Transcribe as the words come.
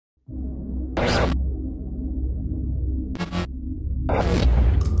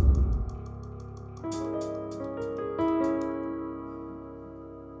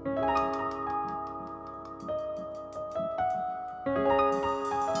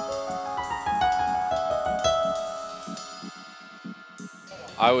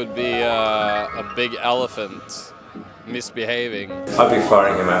I would be a big elephant misbehaving. I'd be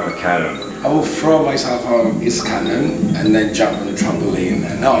firing him out of a cannon. I will throw myself out of his cannon and then jump on the trampoline,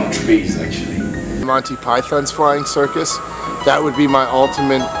 and on the trees actually. Monty Python's Flying Circus, that would be my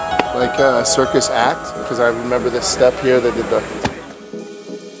ultimate circus act, because I remember this step here that did the...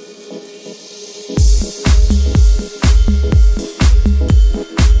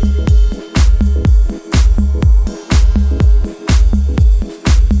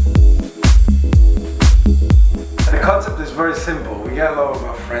 The concept is very simple. We get a lot of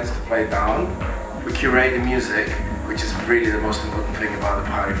our friends to play down. We curate the music, which is really the most important thing about the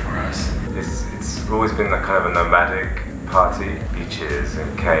party for us. It's always been that kind of a nomadic party, beaches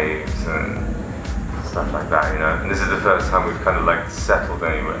and caves and stuff like that, you know. And this is the first time we've kind of like settled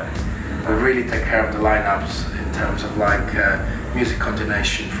anywhere. We really take care of the lineups in terms of like music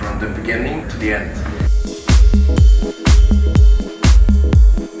continuation from the beginning to the end.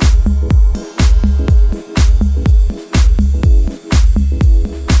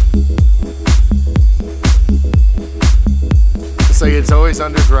 It's always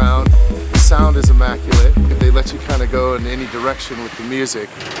underground, the sound is immaculate, they let you kind of go in any direction with the music.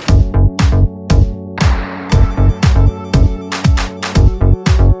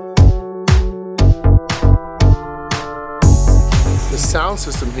 The sound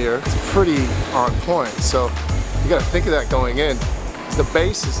system here is pretty on point, so you got to think of that going in. The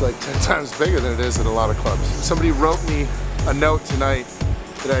bass is like 10 times bigger than it is at a lot of clubs. Somebody wrote me a note tonight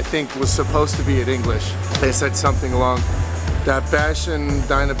that I think was supposed to be in English. They said something along, "Dat bashen,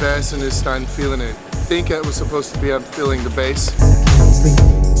 deine bassen ist I'm feeling it." I think it was supposed to be I'm feeling the bass.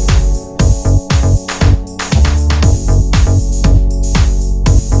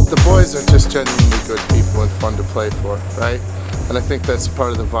 The boys are just genuinely good people and fun to play for, right? And I think that's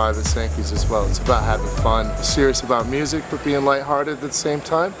part of the vibe at Sankeys as well. It's about having fun, serious about music, but being lighthearted at the same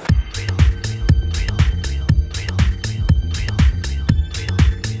time.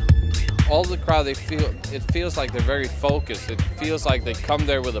 All the crowd, it feels like they're very focused. It feels like they come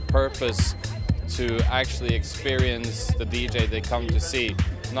there with a purpose to actually experience the DJ they come to see,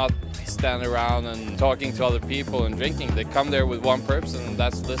 not stand around and talking to other people and drinking. They come there with one purpose, and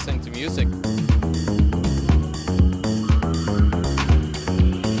that's listening to music.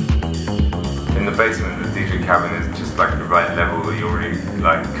 In the basement, the DJ cabin is just like the right level where you're really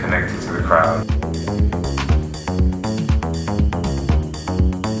like connected to the crowd.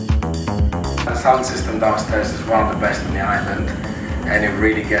 The sound system downstairs is one of the best in the island, and it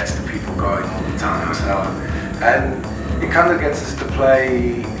really gets the people going all the time. So, and it kind of gets us to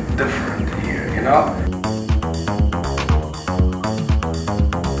play different here, you know?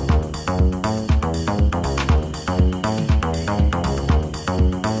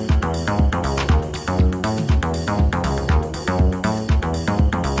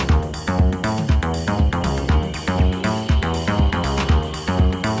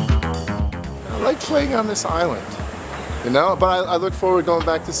 I like playing on this island, you know, but I look forward to going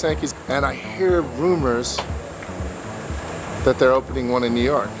back to Sankeys, and I hear rumors that they're opening one in New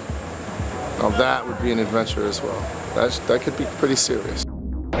York. Now that would be an adventure as well. That could be pretty serious.